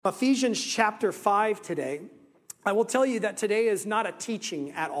Ephesians chapter 5 today. I will tell you that today is not a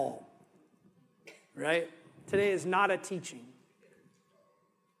teaching at all, right? Today is not a teaching.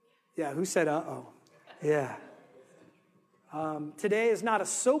 Yeah, who said uh-oh? Yeah. Today is not a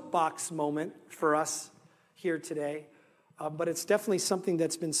soapbox moment for us here today, but it's definitely something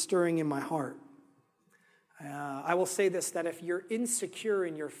that's been stirring in my heart. I will say this, that if you're insecure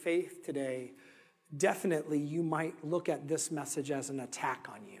in your faith today, definitely you might look at this message as an attack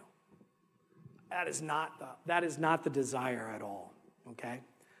on you. That is not the desire at all, okay?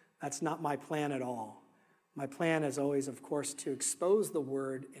 That's not my plan at all. My plan is always, of course, to expose the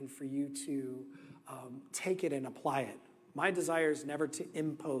word and for you to take it and apply it. My desire is never to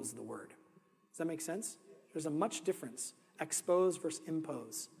impose the word. Does that make sense? There's a much difference, expose versus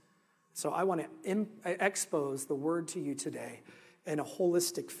impose. So I want to expose the word to you today in a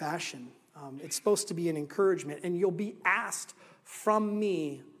holistic fashion. It's supposed to be an encouragement, and you'll be asked from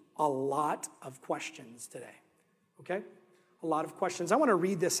me a lot of questions today, okay? A lot of questions. I want to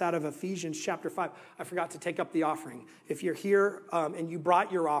read this out of Ephesians chapter 5. I forgot to take up the offering. If you're here and you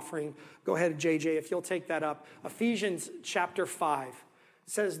brought your offering, go ahead, JJ, if you'll take that up. Ephesians chapter 5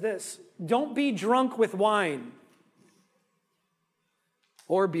 says this: don't be drunk with wine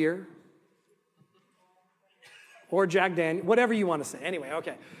or beer or Jack Daniel, whatever you want to say. Anyway,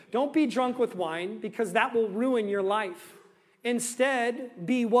 okay. Don't be drunk with wine, because that will ruin your life. Instead,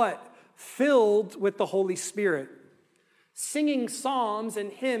 be what? Filled with the Holy Spirit, singing psalms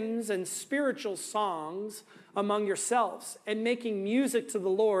and hymns and spiritual songs among yourselves, and making music to the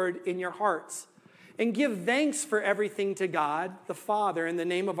Lord in your hearts. And give thanks for everything to God, the Father, in the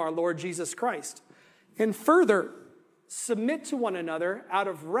name of our Lord Jesus Christ. And further, submit to one another out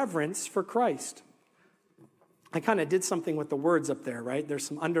of reverence for Christ. I kind of did something with the words up there, right? There's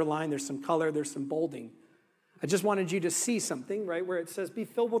some underline, there's some color, there's some bolding. I just wanted you to see something, right, where it says, be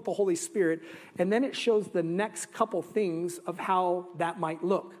filled with the Holy Spirit, and then it shows the next couple things of how that might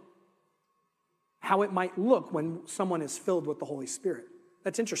look. How it might look when someone is filled with the Holy Spirit.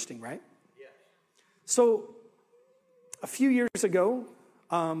 That's interesting, right? Yeah. So, a few years ago,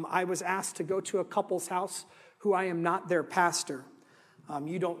 I was asked to go to a couple's house who I am not their pastor.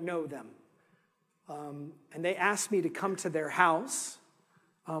 You don't know them. And they asked me to come to their house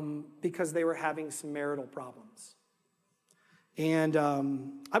because they were having some marital problems. And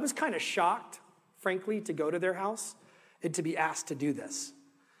I was kind of shocked, frankly, to go to their house and to be asked to do this.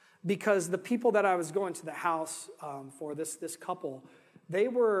 Because the people that I was going to the house for, this couple, they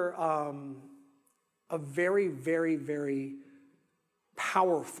were a very, very, very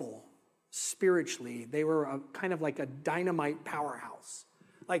powerful spiritually. They were kind of like a dynamite powerhouse.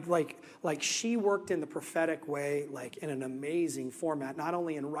 Like she worked in the prophetic way, like in an amazing format, not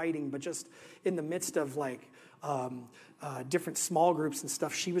only in writing, but just in the midst of different small groups and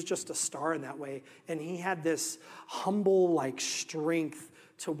stuff. She was just a star in that way. And he had this humble, strength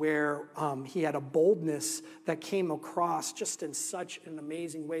to where he had a boldness that came across just in such an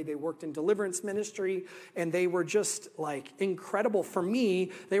amazing way. They worked in deliverance ministry, and they were just incredible. For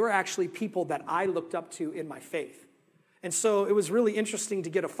me, they were actually people that I looked up to in my faith. And so it was really interesting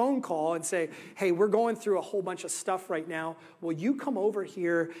to get a phone call and say, hey, we're going through a whole bunch of stuff right now. Will you come over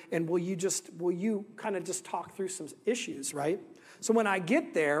here and will you kind of just talk through some issues, right? So when I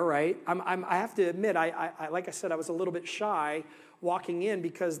get there, right, I have to admit, I like I said, I was a little bit shy walking in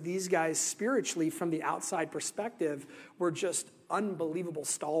because these guys spiritually, from the outside perspective, were just unbelievable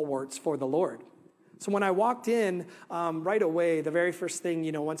stalwarts for the Lord. So when I walked in, right away, the very first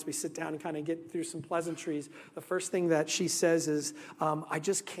thing, once we sit down and kind of get through some pleasantries, the first thing that she says is, I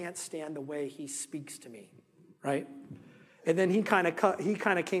just can't stand the way he speaks to me, right? And then he kind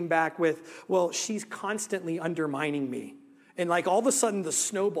of came back with, well, she's constantly undermining me. And all of a sudden the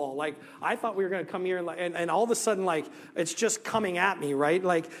snowball, I thought we were going to come here and all of a sudden it's just coming at me,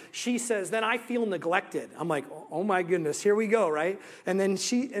 right? She says, then I feel neglected. I'm like, oh my goodness, here we go, right? And then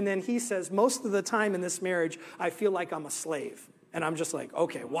he says, most of the time in this marriage, I feel like I'm a slave. And I'm just like,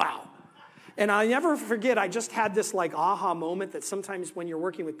 okay, wow. And I'll never forget, I just had this aha moment that sometimes when you're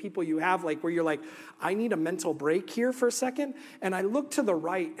working with people you have where you're like, I need a mental break here for a second. And I looked to the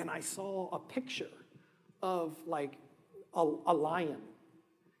right and I saw a picture of a lion.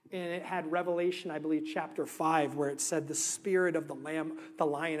 And it had Revelation, I believe, chapter 5, where it said, the spirit of the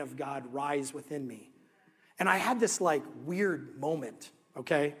lion of God rise within me. And I had this weird moment,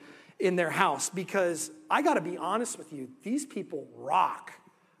 okay, in their house, because I got to be honest with you, these people rock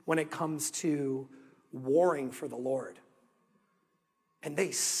when it comes to warring for the Lord. And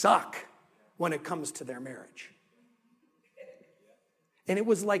they suck when it comes to their marriage. And it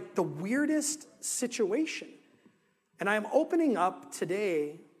was the weirdest situation. And I'm opening up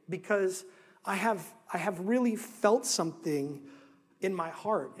today because I have really felt something in my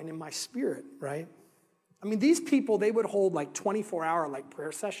heart and in my spirit, right? I mean, these people, they would hold like 24-hour like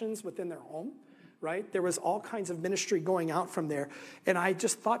prayer sessions within their home, right? There was all kinds of ministry going out from there. And I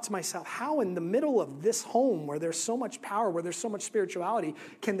just thought to myself, how in the middle of this home where there's so much power, where there's so much spirituality,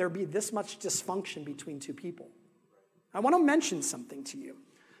 can there be this much dysfunction between two people? I want to mention something to you.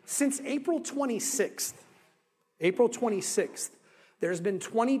 Since April 26th, there's been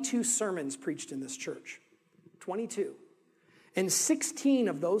 22 sermons preached in this church. 22. And 16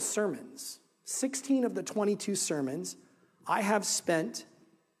 of those sermons, 16 of the 22 sermons, I have spent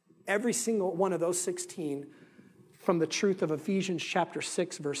every single one of those 16 from the truth of Ephesians chapter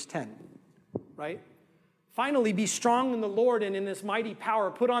 6, verse 10, right? Finally, be strong in the Lord and in his mighty power.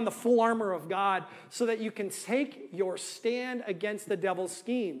 Put on the full armor of God so that you can take your stand against the devil's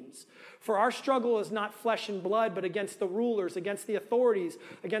schemes. For our struggle is not flesh and blood, but against the rulers, against the authorities,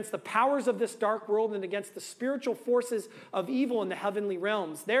 against the powers of this dark world, and against the spiritual forces of evil in the heavenly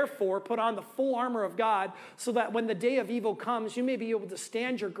realms. Therefore, put on the full armor of God so that when the day of evil comes, you may be able to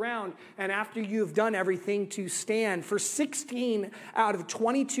stand your ground, and after you've done everything, to stand. For 16 out of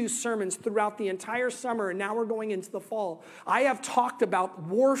 22 sermons throughout the entire summer, and now we're going into the fall, I have talked about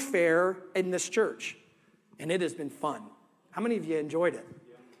warfare in this church, and it has been fun. How many of you enjoyed it?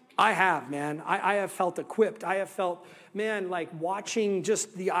 I have, man. I have felt equipped. I have felt, man, like watching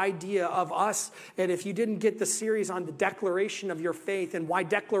just the idea of us. And if you didn't get the series on the declaration of your faith and why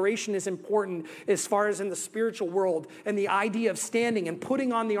declaration is important as far as in the spiritual world and the idea of standing and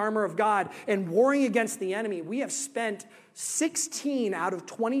putting on the armor of God and warring against the enemy, we have spent 16 out of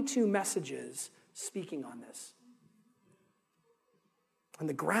 22 messages speaking on this. And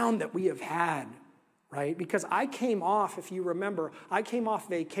the ground that we have had, right? Because I came off, if you remember, I came off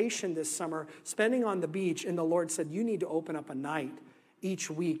vacation this summer, spending on the beach, and the Lord said, you need to open up a night each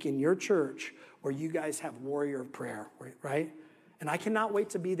week in your church where you guys have warrior prayer, right? And I cannot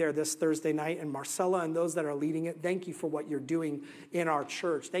wait to be there this Thursday night. And Marcella and those that are leading it, thank you for what you're doing in our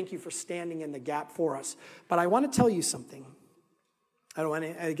church. Thank you for standing in the gap for us. But I want to tell you something.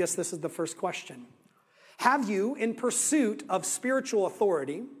 I guess this is the first question. Have you, in pursuit of spiritual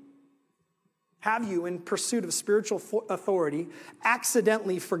authority,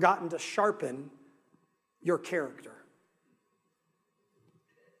 accidentally forgotten to sharpen your character?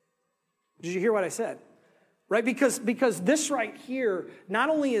 Did you hear what I said? Right? Because this right here, not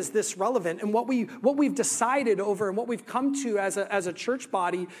only is this relevant, and what we've decided over and what we've come to as a church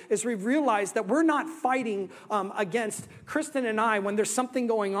body is we've realized that we're not fighting against Kristen and I when there's something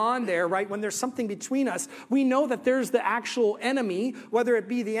going on there, right? When there's something between us, we know that there's the actual enemy, whether it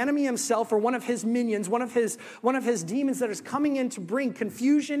be the enemy himself or one of his minions, one of his demons that is coming in to bring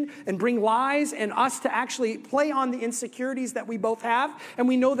confusion and bring lies and us to actually play on the insecurities that we both have. And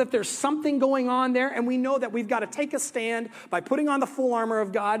we know that there's something going on there, and we know that we've got to take a stand by putting on the full armor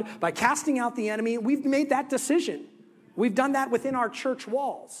of God, by casting out the enemy. We've made that decision. We've done that within our church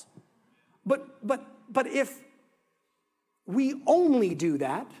walls. But if we only do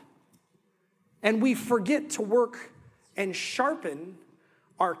that and we forget to work and sharpen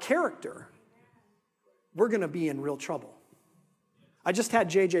our character, we're going to be in real trouble. I just had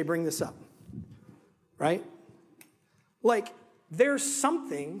JJ bring this up, right? Like, there's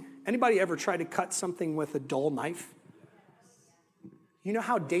something. Anybody ever try to cut something with a dull knife? You know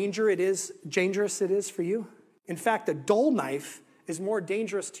how dangerous it is for you? In fact, a dull knife is more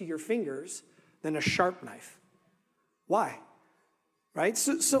dangerous to your fingers than a sharp knife. Why? Right?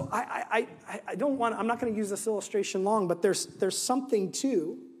 So I don't want, I'm not going to use this illustration long, but there's something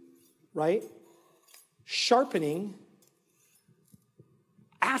to, right? Sharpening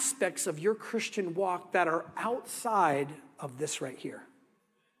aspects of your Christian walk that are outside of this right here.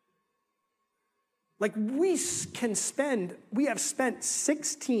 Like we have spent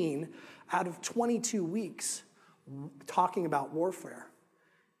 16 out of 22 weeks talking about warfare.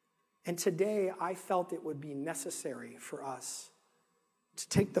 And today I felt it would be necessary for us to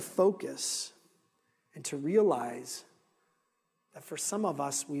take the focus and to realize that for some of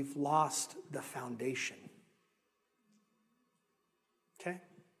us, we've lost the foundation. Okay?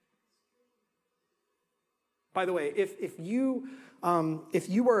 By the way, if you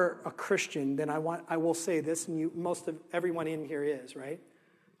are a Christian, then I will say this, and most of everyone in here is, right?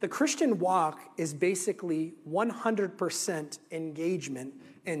 The Christian walk is basically 100% engagement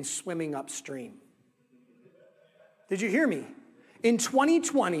in swimming upstream. Did you hear me? In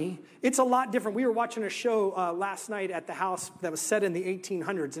 2020, it's a lot different. We were watching a show last night at the house that was set in the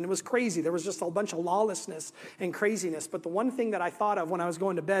 1800s, and it was crazy. There was just a bunch of lawlessness and craziness. But the one thing that I thought of when I was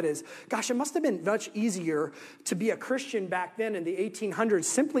going to bed is, gosh, it must have been much easier to be a Christian back then in the 1800s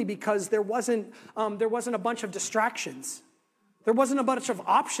simply because there wasn't a bunch of distractions. There wasn't a bunch of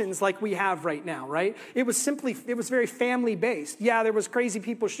options like we have right now, right? It was very family-based. Yeah, there was crazy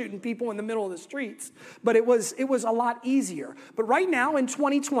people shooting people in the middle of the streets, but it was a lot easier. But right now in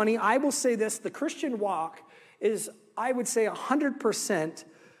 2020, I will say this, the Christian walk is, I would say, 100%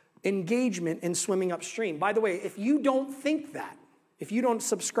 engagement in swimming upstream. By the way, if you don't think that, if you don't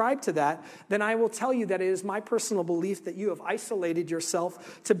subscribe to that, then I will tell you that it is my personal belief that you have isolated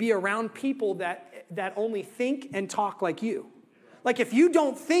yourself to be around people that only think and talk like you. Like if you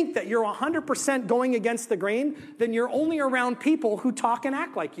don't think that you're 100% going against the grain, then you're only around people who talk and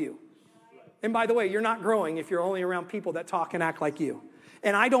act like you. And by the way, you're not growing if you're only around people that talk and act like you.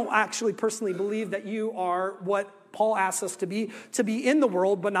 And I don't actually personally believe that you are what Paul asks us to be in the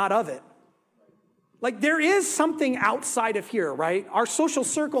world, but not of it. Like there is something outside of here, right? Our social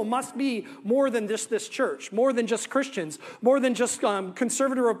circle must be more than just this church, more than just Christians, more than just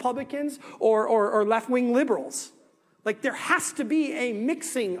conservative Republicans or left-wing liberals. Like there has to be a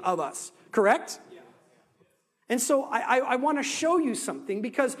mixing of us, correct? Yeah. And so I want to show you something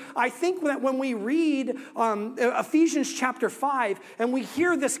because I think that when we read Ephesians chapter 5 and we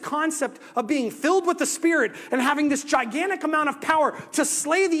hear this concept of being filled with the Spirit and having this gigantic amount of power to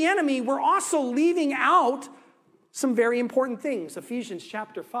slay the enemy, we're also leaving out some very important things. Ephesians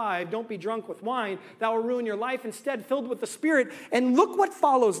chapter 5, don't be drunk with wine, that will ruin your life. Instead, filled with the Spirit. And look what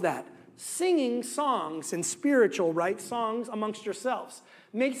follows that. Singing songs and spiritual, right, songs amongst yourselves,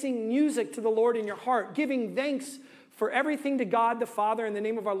 making music to the Lord in your heart, giving thanks for everything to God the Father in the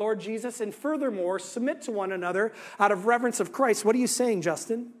name of our Lord Jesus, and furthermore, submit to one another out of reverence of Christ. What are you saying,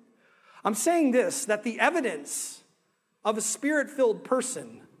 Justin? I'm saying this, that the evidence of a Spirit-filled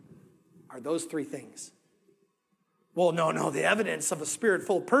person are those three things. Well, no, the evidence of a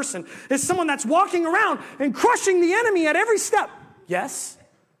Spirit-filled person is someone that's walking around and crushing the enemy at every step. Yes,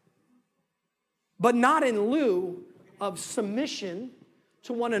 but not in lieu of submission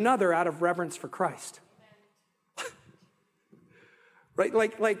to one another out of reverence for Christ. Right?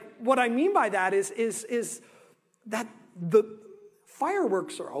 Like what I mean by that is that the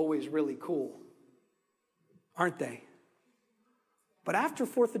fireworks are always really cool, aren't they? But after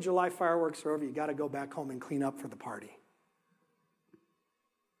 4th of July fireworks are over, you got to go back home and clean up for the party.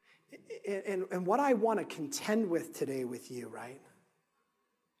 And what I want to contend with today with you, right,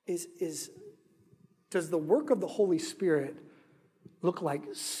 is does the work of the Holy Spirit look like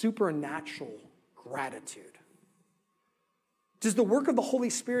supernatural gratitude? Does the work of the Holy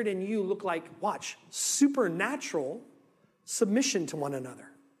Spirit in you look like, watch, supernatural submission to one another?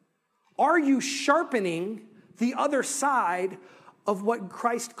 Are you sharpening the other side of what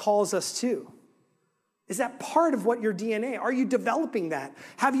Christ calls us to? Is that part of what your DNA? Are you developing that?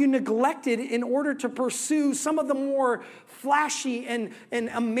 Have you neglected in order to pursue some of the more flashy and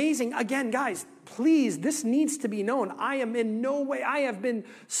amazing? Again, guys, please, this needs to be known. I am in no way, I have been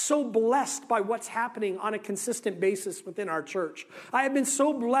so blessed by what's happening on a consistent basis within our church. I have been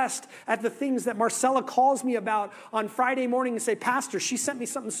so blessed at the things that Marcella calls me about on Friday morning and say, Pastor, she sent me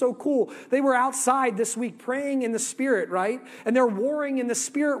something so cool. They were outside this week praying in the Spirit, right? And they're warring in the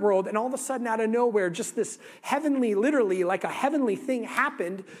spirit world. And all of a sudden, out of nowhere, just this heavenly, literally like a heavenly thing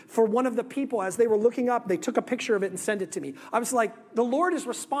happened for one of the people as they were looking up. They took a picture of it and sent it to me. I was like, the Lord is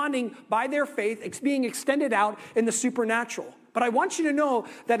responding by their faith. It's being extended out in the supernatural. But I want you to know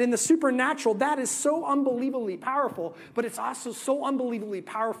that in the supernatural, that is so unbelievably powerful, but it's also so unbelievably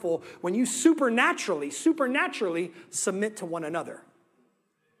powerful when you supernaturally submit to one another.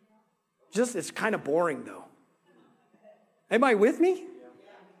 Just, it's kind of boring though. Am I with me?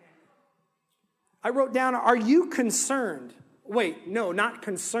 I wrote down, are you concerned? Wait, no, not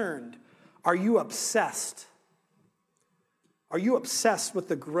concerned. Are you obsessed? Are you obsessed with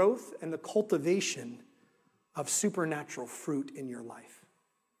the growth and the cultivation of supernatural fruit in your life?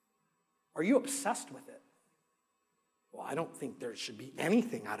 Are you obsessed with it? Well, I don't think there should be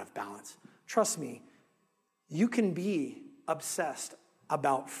anything out of balance. Trust me, you can be obsessed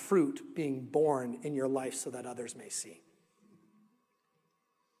about fruit being born in your life so that others may see.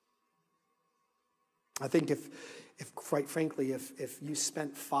 I think if quite frankly, if you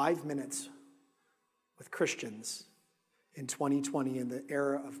spent 5 minutes with Christians in 2020 in the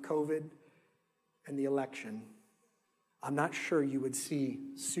era of COVID and the election, I'm not sure you would see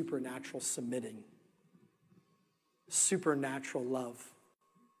supernatural submitting, supernatural love.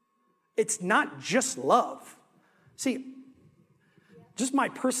 It's not just love. See, just my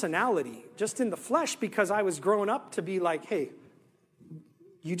personality, just in the flesh, because I was growing up to be like, hey,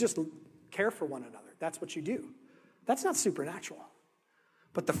 you just care for one another. That's what you do. That's not supernatural.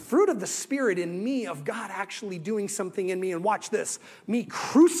 But the fruit of the Spirit in me, of God actually doing something in me, and watch this, me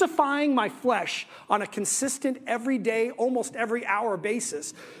crucifying my flesh on a consistent, everyday, almost every hour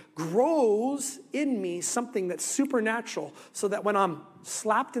basis, grows in me something that's supernatural, so that when I'm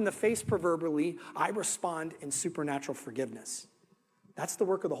slapped in the face proverbially, I respond in supernatural forgiveness. That's the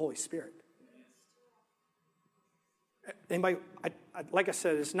work of the Holy Spirit. Anybody, like I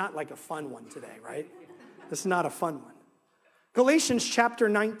said, it's not like a fun one today, right? It's not a fun one. Galatians chapter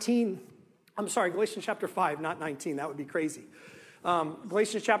 5, not 19. That would be crazy.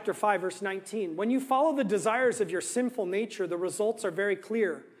 Galatians chapter 5, verse 19. When you follow the desires of your sinful nature, the results are very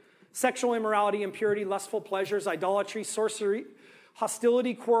clear. Sexual immorality, impurity, lustful pleasures, idolatry, sorcery,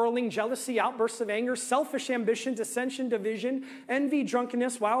 hostility, quarreling, jealousy, outbursts of anger, selfish ambition, dissension, division, envy,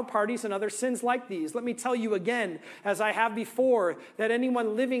 drunkenness, wild parties, and other sins like these. Let me tell you again, as I have before, that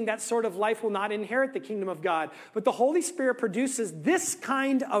anyone living that sort of life will not inherit the kingdom of God. But the Holy Spirit produces this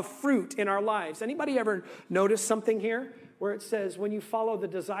kind of fruit in our lives. Anybody ever notice something here where it says, when you follow the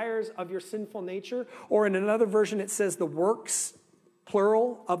desires of your sinful nature, or in another version it says the works,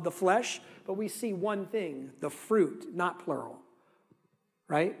 plural, of the flesh, but we see one thing, the fruit, not plural.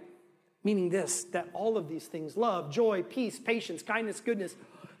 Right? Meaning this, that all of these things, love, joy, peace, patience, kindness, goodness,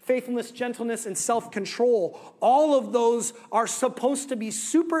 faithfulness, gentleness, and self-control, all of those are supposed to be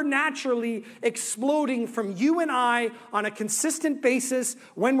supernaturally exploding from you and I on a consistent basis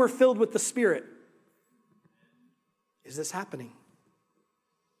when we're filled with the Spirit. Is this happening?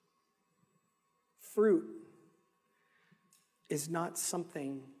 Fruit is not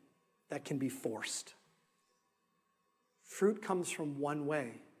something that can be forced. Fruit comes from one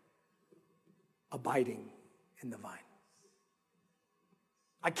way, abiding in the vine.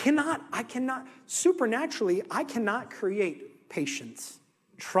 I cannot, supernaturally, I cannot create patience.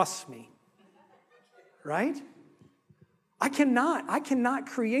 Trust me. Right? I cannot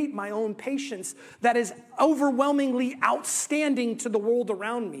create my own patience that is overwhelmingly outstanding to the world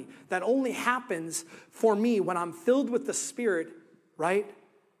around me. That only happens for me when I'm filled with the Spirit, right?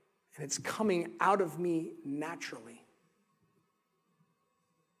 And it's coming out of me naturally.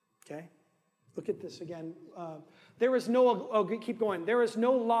 Okay? Look at this again. Keep going. There is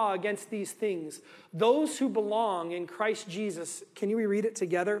no law against these things. Those who belong in Christ Jesus, can you read it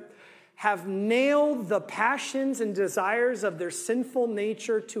together? Have nailed the passions and desires of their sinful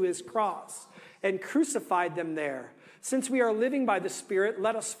nature to his cross and crucified them there. Since we are living by the Spirit,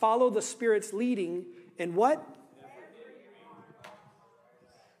 let us follow the Spirit's leading in what?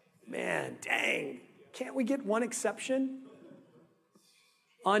 Man, dang. Can't we get one exception?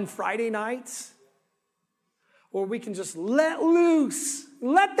 On Friday nights, or we can just let loose,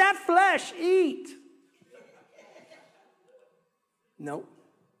 let that flesh eat. Nope.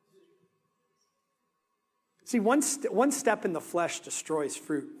 See, one step in the flesh destroys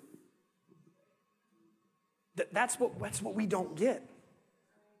fruit. That's what we don't get.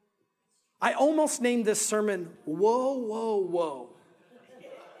 I almost named this sermon, Whoa, Whoa, Whoa.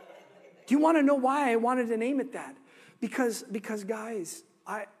 Do you want to know why I wanted to name it that? Because guys,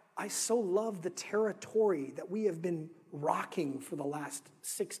 I so love the territory that we have been rocking for the last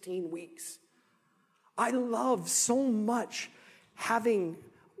 16 weeks. I love so much having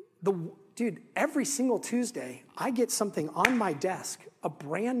every single Tuesday, I get something on my desk, a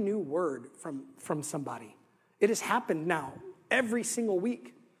brand new word from somebody. It has happened now every single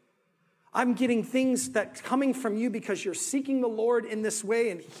week. I'm getting things that's coming from you because you're seeking the Lord in this way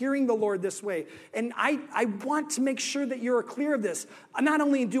and hearing the Lord this way. And I want to make sure that you're clear of this. Not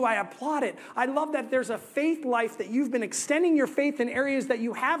only do I applaud it, I love that there's a faith life that you've been extending your faith in areas that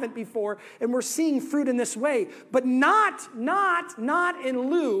you haven't before, and we're seeing fruit in this way, but not in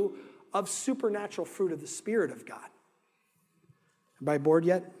lieu of supernatural fruit of the Spirit of God. Everybody bored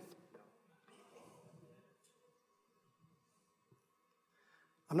yet?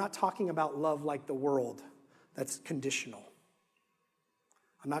 I'm not talking about love like the world that's conditional.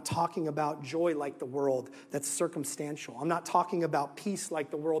 I'm not talking about joy like the world that's circumstantial. I'm not talking about peace like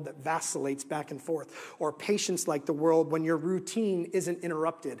the world that vacillates back and forth, or patience like the world when your routine isn't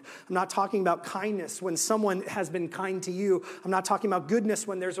interrupted. I'm not talking about kindness when someone has been kind to you. I'm not talking about goodness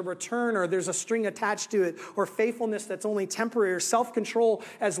when there's a return or there's a string attached to it, or faithfulness that's only temporary, or self-control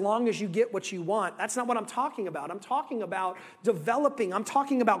as long as you get what you want. That's not what I'm talking about. I'm talking about developing. I'm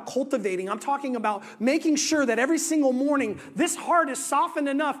talking about cultivating. I'm talking about making sure that every single morning this heart is softened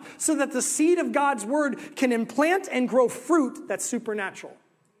enough so that the seed of God's word can implant and grow fruit that's supernatural.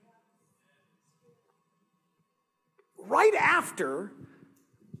 Right after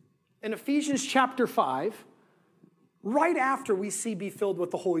In Ephesians chapter 5, right after we see be filled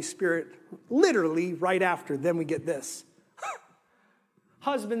with the Holy Spirit, literally right after, then we get this.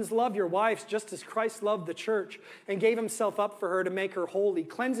 Husbands, love your wives just as Christ loved the church and gave himself up for her to make her holy,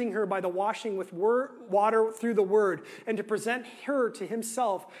 cleansing her by the washing with water through the word, and to present her to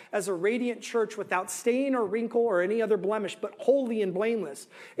himself as a radiant church without stain or wrinkle or any other blemish, but holy and blameless.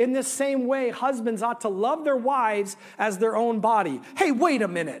 In this same way, husbands ought to love their wives as their own body. Hey, wait a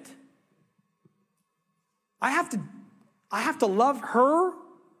minute. I have to love her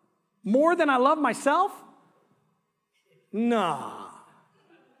more than I love myself? Nah.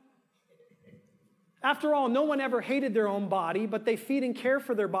 After all, no one ever hated their own body, but they feed and care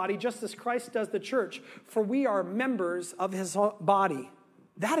for their body just as Christ does the church, for we are members of his body.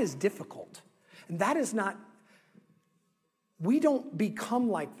 That is difficult. And that is not, we don't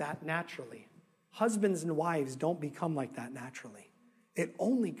become like that naturally. Husbands and wives don't become like that naturally. It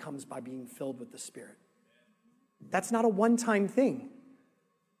only comes by being filled with the Spirit. That's not a one-time thing.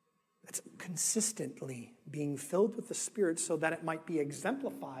 It's consistently being filled with the Spirit so that it might be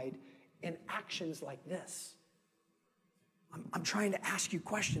exemplified in actions like this. I'm trying to ask you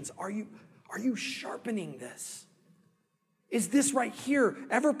questions. Are you sharpening this? Is this right here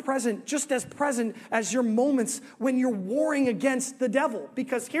ever present, just as present as your moments when you're warring against the devil?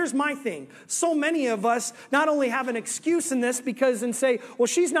 Because here's my thing. So many of us not only have an excuse in this and say, well,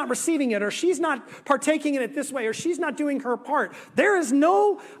 she's not receiving it, or she's not partaking in it this way, or she's not doing her part. There is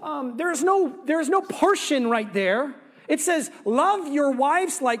no portion right there. It says, love your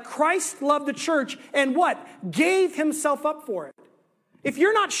wives like Christ loved the church and what? Gave himself up for it. If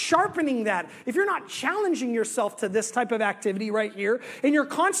you're not sharpening that, if you're not challenging yourself to this type of activity right here, and you're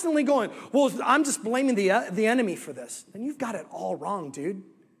constantly going, well, I'm just blaming the enemy for this, then you've got it all wrong, dude.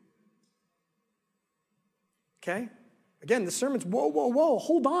 Okay? Again, the sermon's, whoa,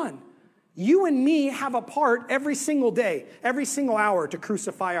 hold on. You and me have a part every single day, every single hour to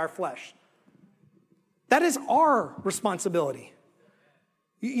crucify our flesh. That is our responsibility.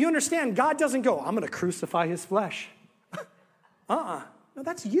 You understand, God doesn't go, I'm going to crucify his flesh. No,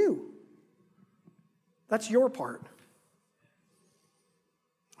 that's you. That's your part.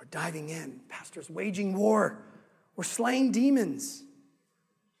 We're diving in. Pastor's waging war. We're slaying demons.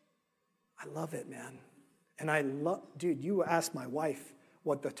 I love it, man. And dude, you ask my wife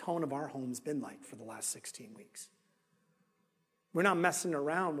what the tone of our home's been like for the last 16 weeks. We're not messing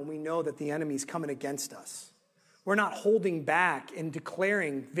around when we know that the enemy's coming against us. We're not holding back and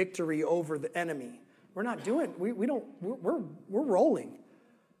declaring victory over the enemy. We're not doing, we're rolling.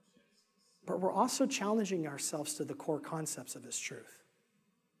 But we're also challenging ourselves to the core concepts of his truth.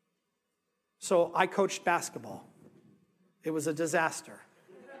 So I coached basketball. It was a disaster.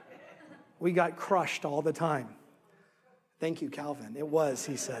 We got crushed all the time. Thank you, Calvin. It was,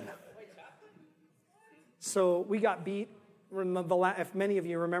 he said. So we got beat. If many of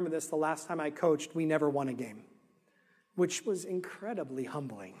you remember this, the last time I coached, we never won a game, which was incredibly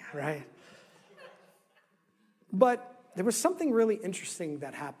humbling, right? But there was something really interesting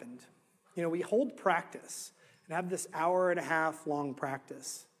that happened. You know, we hold practice and have this hour-and-a-half long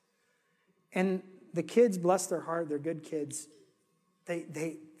practice. And the kids, bless their heart, they're good kids,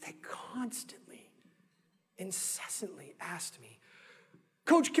 they constantly, incessantly asked me,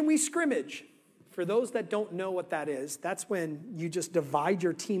 Coach, can we scrimmage? For those that don't know what that is, that's when you just divide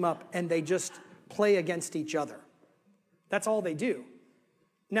your team up and they just play against each other. That's all they do.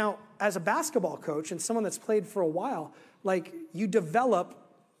 Now, as a basketball coach and someone that's played for a while, like you develop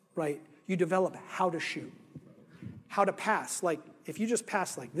how to shoot, how to pass. Like if you just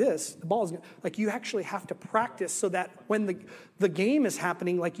pass like this, the ball is like you actually have to practice so that when the game is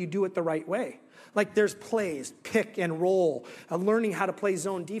happening, like you do it the right way. Like there's plays, pick and roll, learning how to play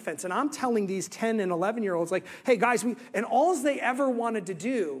zone defense. And I'm telling these 10 and 11-year-olds, like, hey, guys, and all they ever wanted to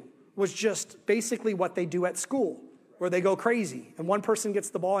do was just basically what they do at school, where they go crazy. And one person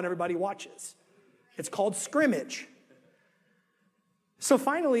gets the ball and everybody watches. It's called scrimmage. So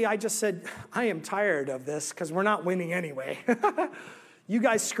finally, I just said, I am tired of this because we're not winning anyway. You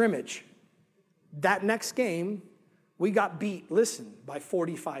guys scrimmage. That next game, we got beat, by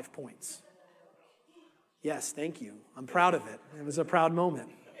 45 points. Yes, thank you. I'm proud of it. It was a proud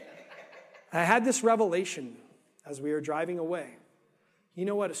moment. I had this revelation as we were driving away. You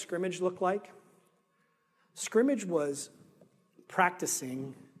know what a scrimmage looked like? Scrimmage was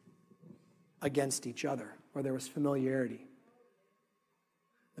practicing against each other, where there was familiarity.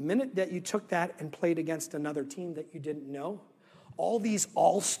 The minute that you took that and played against another team that you didn't know, all these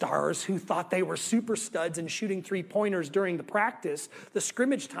all-stars who thought they were super studs and shooting three-pointers during the practice, the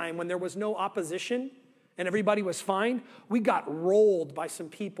scrimmage time when there was no opposition, and everybody was fine, we got rolled by some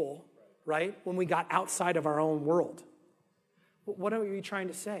people right? When we got outside of our own world. What are you trying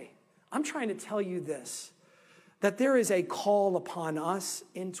to say? I'm trying to tell you this, that there is a call upon us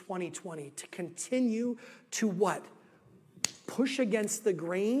in 2020 to continue to what? Push against the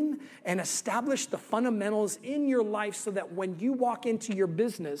grain and establish the fundamentals in your life so that when you walk into your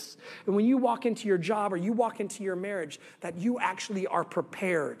business and when you walk into your job or you walk into your marriage, that you actually are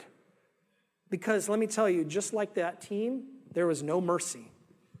prepared. Because let me tell you, just like that team, there was no mercy.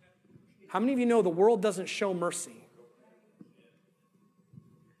 How many of you know the world doesn't show mercy?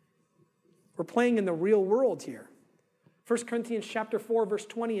 We're playing in the real world here. 1 Corinthians chapter 4, verse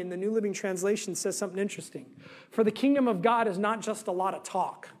 20 in the New Living Translation says something interesting. For the kingdom of God is not just a lot of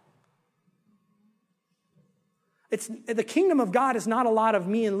talk. The kingdom of God is not a lot of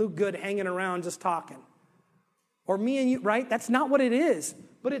me and Luke Good hanging around just talking. Or me and you, right? That's not what it is.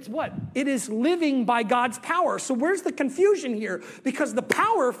 But it's what? It is living by God's power. So where's the confusion here? Because the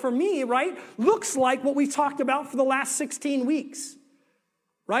power for me, right, looks like what we've talked about for the last 16 weeks.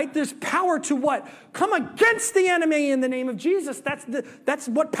 Right? There's power to what? Come against the enemy in the name of Jesus. That's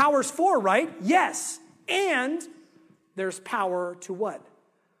what power's for, right? Yes. And there's power to what?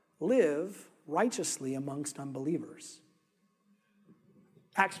 Live righteously amongst unbelievers.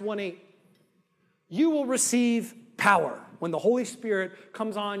 Acts 1:8. You will receive power when the Holy Spirit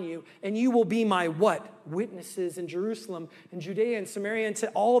comes on you, and you will be my what? Witnesses in Jerusalem and Judea and Samaria and to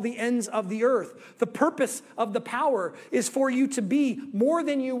all the ends of the earth. The purpose of the power is for you to be more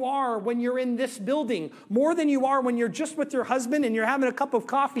than you are when you're in this building, more than you are when you're just with your husband and you're having a cup of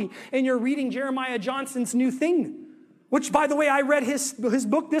coffee and you're reading Jeremiah Johnson's new thing, which, by the way, I read his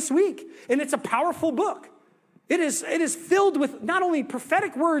book this week, and it's a powerful book. It is filled with not only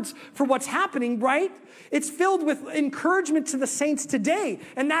prophetic words for what's happening, right? It's filled with encouragement to the saints today,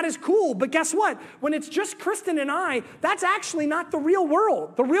 and that is cool. But guess what? When it's just Kristen and I, that's actually not the real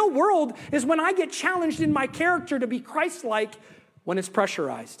world. The real world is when I get challenged in my character to be Christ-like when it's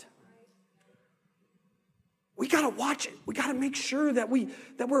pressurized. We got to watch it. We got to make sure that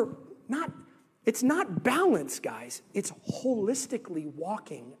we're not, it's not balance, guys. It's holistically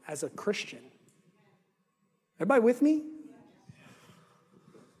walking as a Christian. Everybody with me?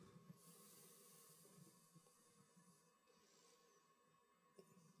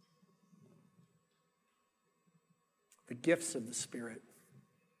 The gifts of the Spirit,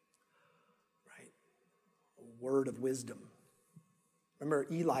 right? A word of wisdom. Remember,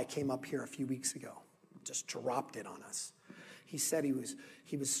 Eli came up here a few weeks ago, just dropped it on us. He said he was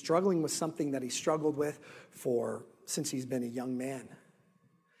struggling with something that he struggled with since he's been a young man.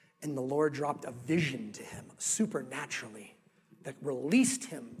 And the Lord dropped a vision to him supernaturally that released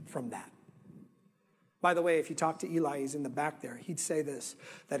him from that. By the way, if you talk to Eli, he's in the back there, he'd say this,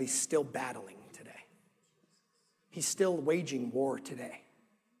 that he's still battling today. He's still waging war today.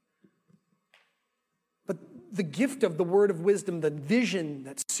 But the gift of the word of wisdom, the vision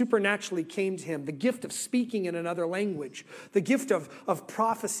that supernaturally came to him, the gift of speaking in another language, the gift of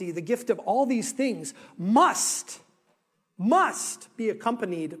prophecy, the gift of all these things must be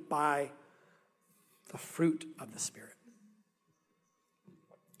accompanied by the fruit of the Spirit.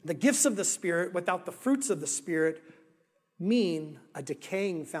 The gifts of the Spirit without the fruits of the Spirit mean a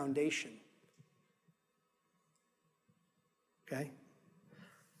decaying foundation. Okay?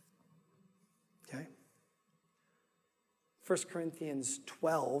 1 Corinthians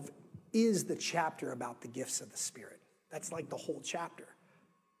 12 is the chapter about the gifts of the Spirit. That's like the whole chapter.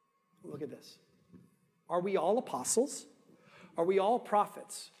 Look at this. Are we all apostles? Are we all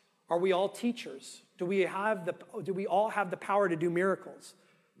prophets? Are we all teachers? Do we all have the power to do miracles?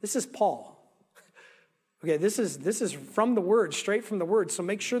 This is Paul. Okay, this is from the word, straight from the word. So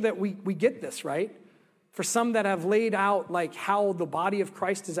make sure that we get this, right? For some that have laid out like how the body of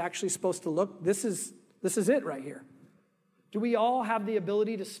Christ is actually supposed to look, this is it right here. Do we all have the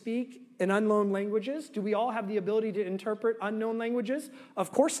ability to speak in unknown languages? Do we all have the ability to interpret unknown languages?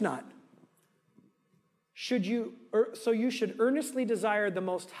 Of course not. So you should earnestly desire the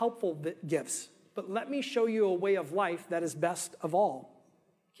most helpful gifts. But let me show you a way of life that is best of all.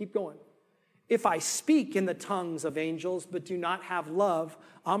 Keep going. If I speak in the tongues of angels but do not have love,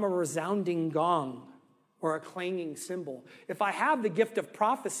 I'm a resounding gong or a clanging cymbal. If I have the gift of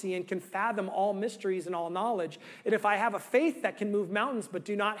prophecy and can fathom all mysteries and all knowledge, and if I have a faith that can move mountains but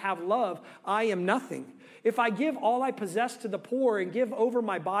do not have love, I am nothing. If I give all I possess to the poor and give over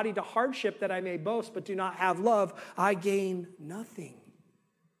my body to hardship that I may boast but do not have love, I gain nothing.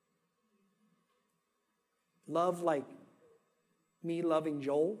 Love like me loving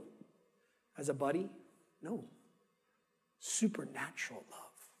Joel as a buddy? No. Supernatural love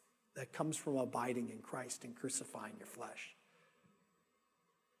that comes from abiding in Christ and crucifying your flesh.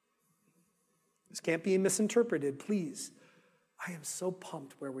 This can't be misinterpreted, please. I am so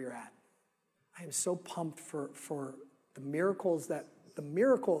pumped where we're at. I am so pumped for the miracles that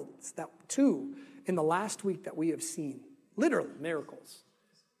too, in the last week that we have seen. Literal miracles.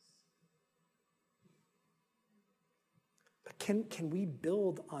 But can we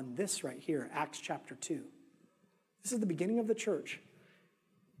build on this right here, Acts chapter 2? This is the beginning of the church.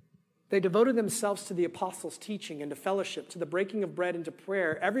 They devoted themselves to the apostles' teaching and to fellowship, to the breaking of bread and to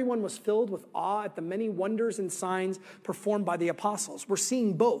prayer. Everyone was filled with awe at the many wonders and signs performed by the apostles. We're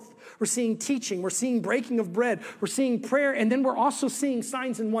seeing both. We're seeing teaching. We're seeing breaking of bread. We're seeing prayer. And then we're also seeing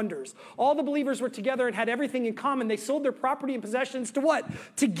signs and wonders. All the believers were together and had everything in common. They sold their property and possessions to what?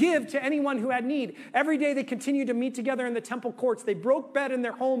 To give to anyone who had need. Every day they continued to meet together in the temple courts. They broke bread in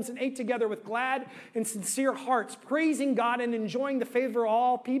their homes and ate together with glad and sincere hearts, praising God and enjoying the favor of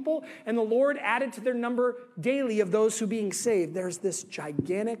all people. And the Lord added to their number daily of those who being saved. There's this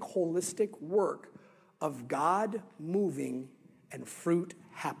gigantic, holistic work of God moving and fruit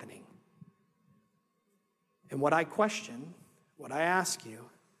happening. And what I question, what I ask you,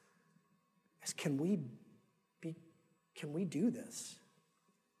 is can we do this?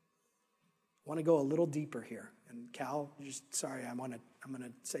 I want to go a little deeper here. And Cal, I'm going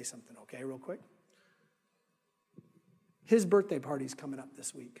to say something, okay, real quick. His birthday party's coming up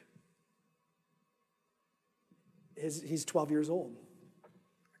this week. He's 12 years old.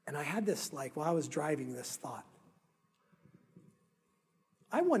 And I had this, while I was driving, this thought.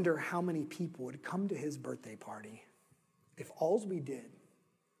 I wonder how many people would come to his birthday party if all we did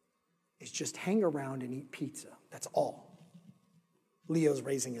is just hang around and eat pizza. That's all. Leo's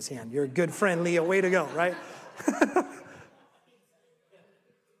raising his hand. You're a good friend, Leo. Way to go, right?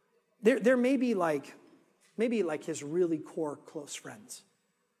 There may be his really core close friends.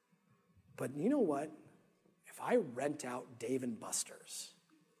 But you know what? If I rent out Dave & Buster's,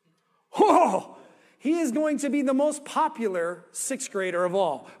 he is going to be the most popular sixth grader of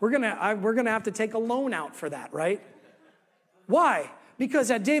all. We're gonna have to take a loan out for that, right? Why?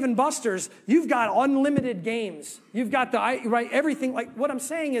 Because at Dave & Buster's, you've got unlimited games. You've got everything. Like what I'm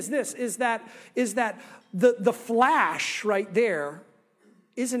saying is this: is that the flash right there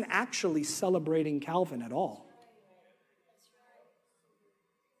isn't actually celebrating Calvin at all.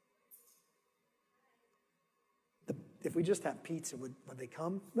 If we just have pizza, would they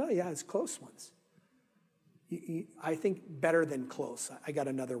come? Well, yeah, it's close ones. I think better than close. I got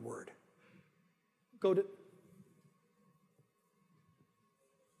another word.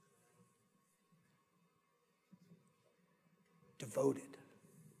 Devoted.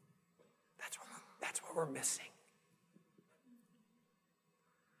 That's what we're missing.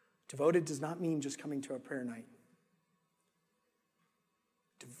 Devoted does not mean just coming to a prayer night.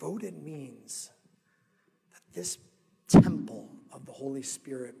 Devoted means that this temple of the Holy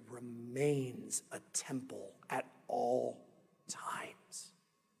Spirit remains a temple at all times.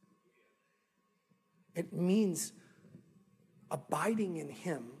 It means abiding in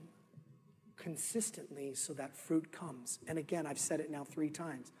him consistently so that fruit comes. And again, I've said it now 3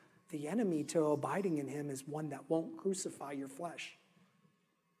 times. The enemy to abiding in him is one that won't crucify your flesh.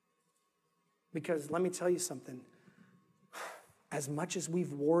 Because let me tell you something. As much as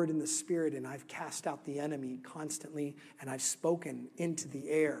we've warred in the spirit and I've cast out the enemy constantly and I've spoken into the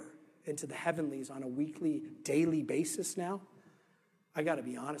air, into the heavenlies on a weekly, daily basis now, I got to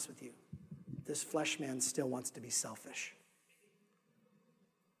be honest with you. This flesh man still wants to be selfish.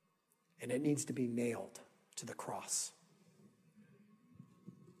 And it needs to be nailed to the cross.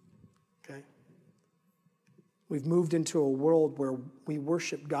 Okay? We've moved into a world where we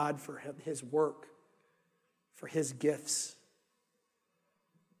worship God for his work, for his gifts,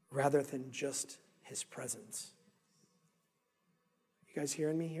 rather than just his presence. You guys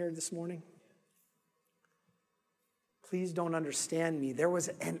hearing me here this morning? Please don't understand me. There was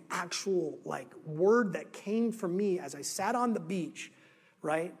an actual word that came from me as I sat on the beach,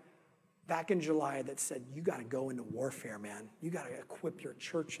 right? Back in July that said, you got to go into warfare, man. You got to equip your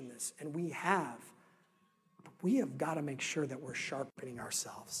church in this. And we have. But we have got to make sure that we're sharpening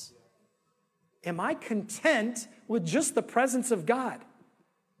ourselves. Am I content with just the presence of God?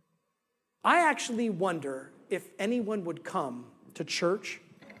 I actually wonder if anyone would come to church.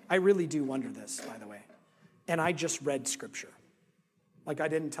 I really do wonder this, by the way. And I just read scripture. I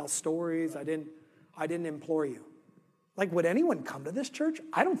didn't tell stories. I didn't implore you. Would anyone come to this church?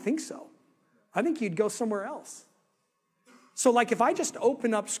 I don't think so. I think you'd go somewhere else. So if I just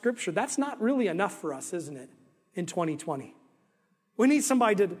open up scripture, that's not really enough for us, isn't it, in 2020? We need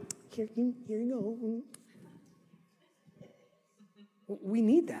somebody to, here you go. We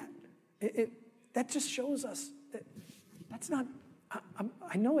need that. That just shows us that that's not,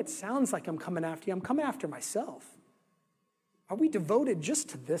 I know it sounds like I'm coming after you. I'm coming after myself. Are we devoted just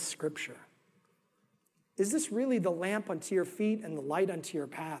to this scripture? Is this really the lamp unto your feet and the light unto your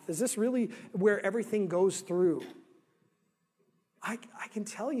path? Is this really where everything goes through? I can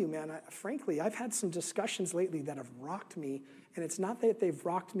tell you, man, frankly, I've had some discussions lately that have rocked me, and it's not that they've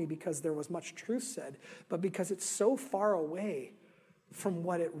rocked me because there was much truth said, but because it's so far away from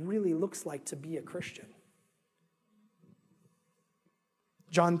what it really looks like to be a Christian.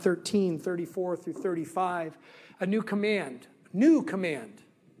 John 13, 34 through 35, a new command,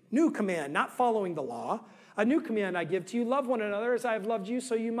 not following the law. A new command I give to you, love one another as I have loved you,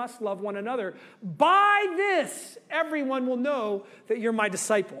 so you must love one another. By this, everyone will know that you're my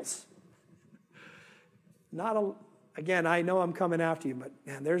disciples. Again, I know I'm coming after you, but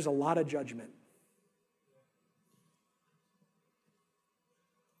man, there's a lot of judgment.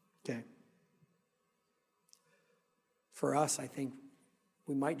 Okay. For us, I think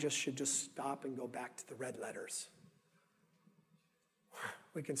we should just stop and go back to the red letters.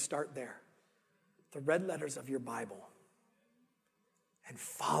 We can start there. The red letters of your Bible. And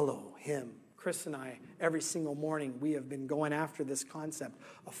follow him. Chris and I, every single morning, we have been going after this concept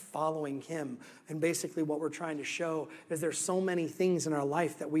of following him. And basically what we're trying to show is there's so many things in our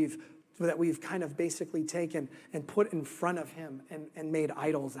life that we've kind of basically taken and put in front of him and made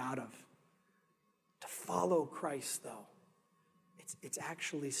idols out of. To follow Christ, though, it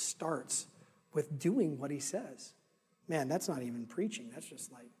actually starts with doing what he says. Man, that's not even preaching. That's just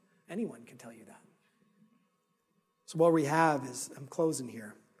like anyone can tell you that. So what we have is, I'm closing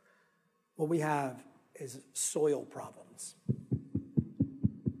here, what we have is soil problems.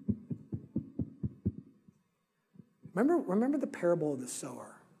 Remember the parable of the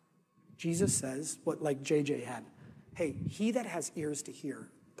sower? Jesus says, what like JJ had, hey, he that has ears to hear,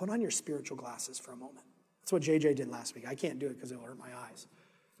 put on your spiritual glasses for a moment. That's what JJ did last week. I can't do it because it'll hurt my eyes.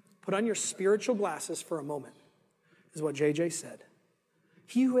 Put on your spiritual glasses for a moment, is what JJ said.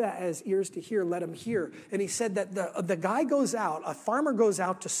 He who has ears to hear, let him hear. And he said that the guy goes out, a farmer goes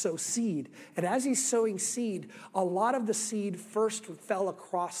out to sow seed. And as he's sowing seed, a lot of the seed first fell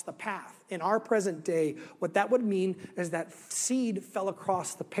across the path. In our present day, what that would mean is that seed fell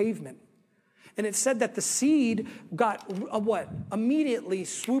across the pavement. And it said that the seed got immediately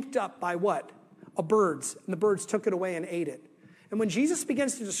swooped up by what? Birds. And the birds took it away and ate it. And when Jesus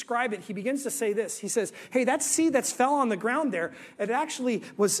begins to describe it, he begins to say this. He says, hey, that seed that's fell on the ground there, it actually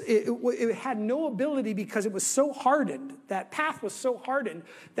it had no ability because it was so hardened. That path was so hardened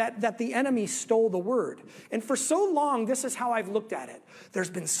that the enemy stole the word. And for so long, this is how I've looked at it. There's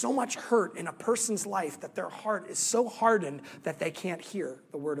been so much hurt in a person's life that their heart is so hardened that they can't hear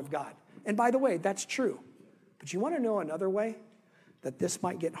the word of God. And by the way, that's true. But you want to know another way that this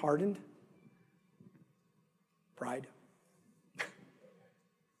might get hardened? Pride.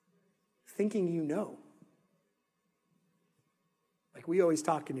 Thinking you know. Like we always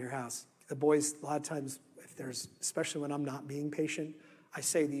talk in your house. The boys, a lot of times, especially when I'm not being patient, I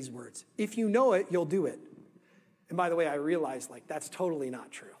say these words. If you know it, you'll do it. And by the way, I realize that's totally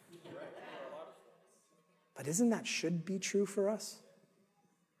not true. But isn't that should be true for us?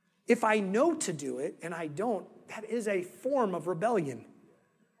 If I know to do it and I don't, that is a form of rebellion.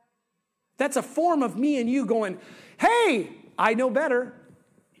 That's a form of me and you going, hey, I know better.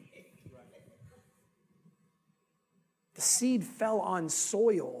 The seed fell on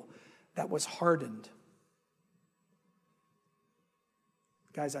soil that was hardened.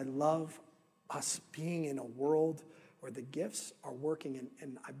 Guys, I love us being in a world where the gifts are working,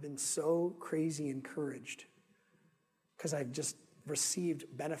 and I've been so crazy encouraged because I've just received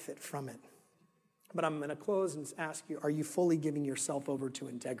benefit from it. But I'm going to close and ask you, are you fully giving yourself over to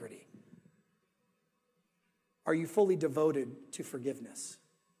integrity? Are you fully devoted to forgiveness?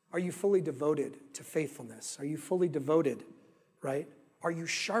 Are you fully devoted to faithfulness? Are you fully devoted, right? Are you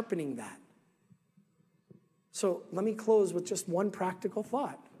sharpening that? So let me close with just one practical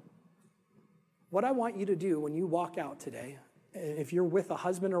thought. What I want you to do when you walk out today, if you're with a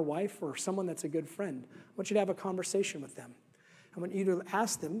husband or wife or someone that's a good friend, I want you to have a conversation with them. I want you to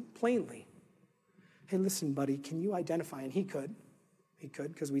ask them plainly, hey, listen, buddy, can you identify, and he could,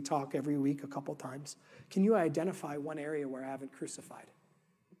 because we talk every week a couple times, can you identify one area where I haven't crucified?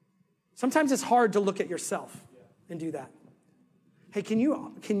 Sometimes it's hard to look at yourself and do that. Hey, can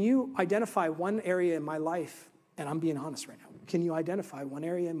you identify one area in my life, and I'm being honest right now, can you identify one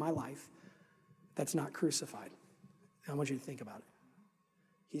area in my life that's not crucified? I want you to think about it.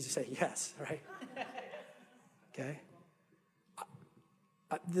 He's to say yes, right? Okay?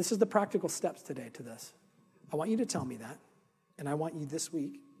 This is the practical steps today to this. I want you to tell me that, and I want you this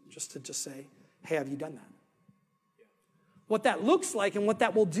week just to say, hey, have you done that? What that looks like and what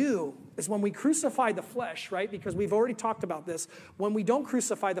that will do is when we crucify the flesh, right? Because we've already talked about this. When we don't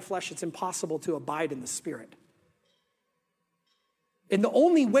crucify the flesh, it's impossible to abide in the Spirit. And the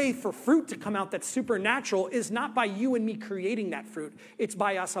only way for fruit to come out that's supernatural is not by you and me creating that fruit. It's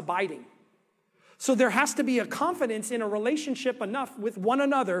by us abiding. So there has to be a confidence in a relationship enough with one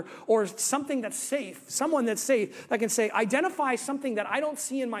another, or something that's safe, someone that's safe, that can say, identify something that I don't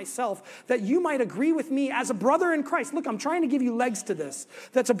see in myself that you might agree with me as a brother in Christ. Look, I'm trying to give you legs to this.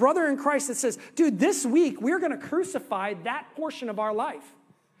 That's a brother in Christ that says, dude, this week we're going to crucify that portion of our life.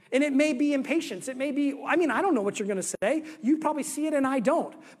 And it may be impatience. It may be, I don't know what you're going to say. You probably see it and I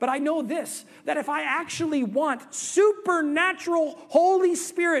don't. But I know this, that if I actually want supernatural Holy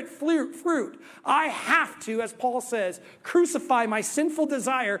Spirit fruit, I have to, as Paul says, crucify my sinful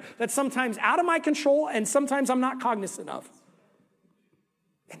desire that's sometimes out of my control and sometimes I'm not cognizant of.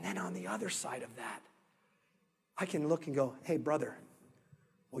 And then on the other side of that, I can look and go, hey, brother,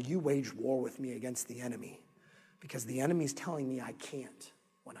 will you wage war with me against the enemy? Because the enemy's telling me I can't.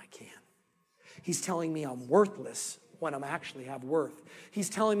 When I can. He's telling me I'm worthless when I actually have worth. He's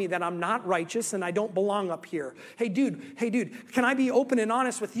telling me that I'm not righteous and I don't belong up here. Hey dude, can I be open and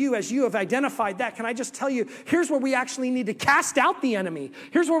honest with you as you have identified that? Can I just tell you, here's where we actually need to cast out the enemy.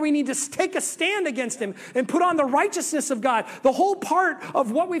 Here's where we need to take a stand against him and put on the righteousness of God. The whole part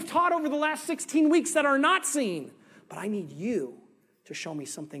of what we've taught over the last 16 weeks that are not seen. But I need you to show me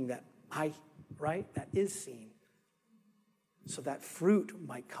something that that is seen. So that fruit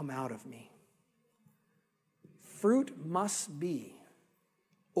might come out of me. Fruit must be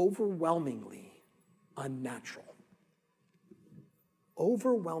overwhelmingly unnatural.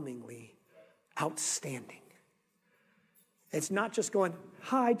 Overwhelmingly outstanding. It's not just going,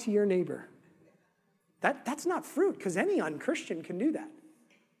 hi to your neighbor. That's not fruit, because any unchristian can do that.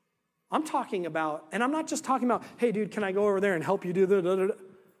 I'm talking about, and I'm not just talking about, hey dude, can I go over there and help you do the...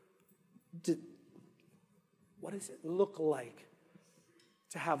 What does it look like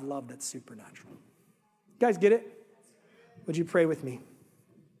to have love that's supernatural? You guys get it? Would you pray with me?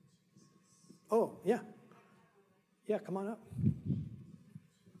 Oh, yeah. Yeah, come on up.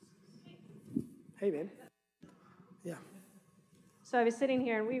 Hey, babe. Yeah. So I was sitting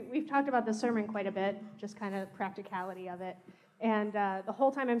here, and we've talked about the sermon quite a bit, just kind of practicality of it. And the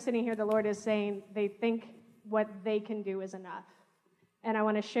whole time I'm sitting here, the Lord is saying they think what they can do is enough. And I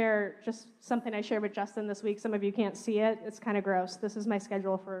want to share just something I shared with Justin this week. Some of you can't see it. It's kind of gross. This is my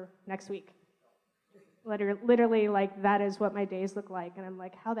schedule for next week. Literally, like, that is what my days look like. And I'm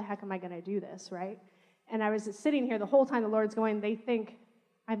like, how the heck am I going to do this, right? And I was sitting here the whole time the Lord's going, they think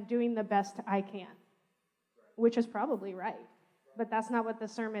I'm doing the best I can, which is probably right. But that's not what the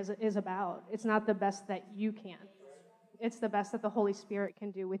sermon is about. It's not the best that you can. It's the best that the Holy Spirit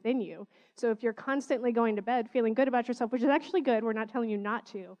can do within you. So if you're constantly going to bed feeling good about yourself, which is actually good, we're not telling you not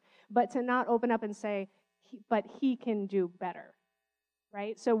to, but to not open up and say, but he can do better,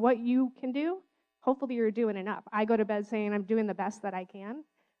 right? So what you can do, hopefully you're doing enough. I go to bed saying I'm doing the best that I can.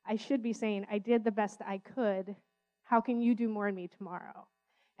 I should be saying I did the best I could. How can you do more in me tomorrow?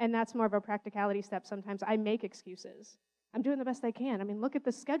 And that's more of a practicality step. Sometimes I make excuses. I'm doing the best I can. Look at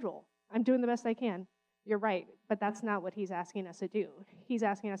the schedule. I'm doing the best I can. You're right, but that's not what he's asking us to do. He's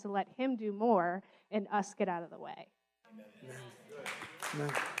asking us to let him do more and us get out of the way. Amen.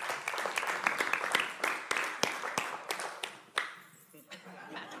 Amen.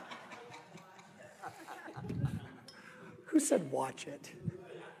 Who said watch it?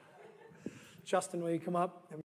 Justin, will you come up?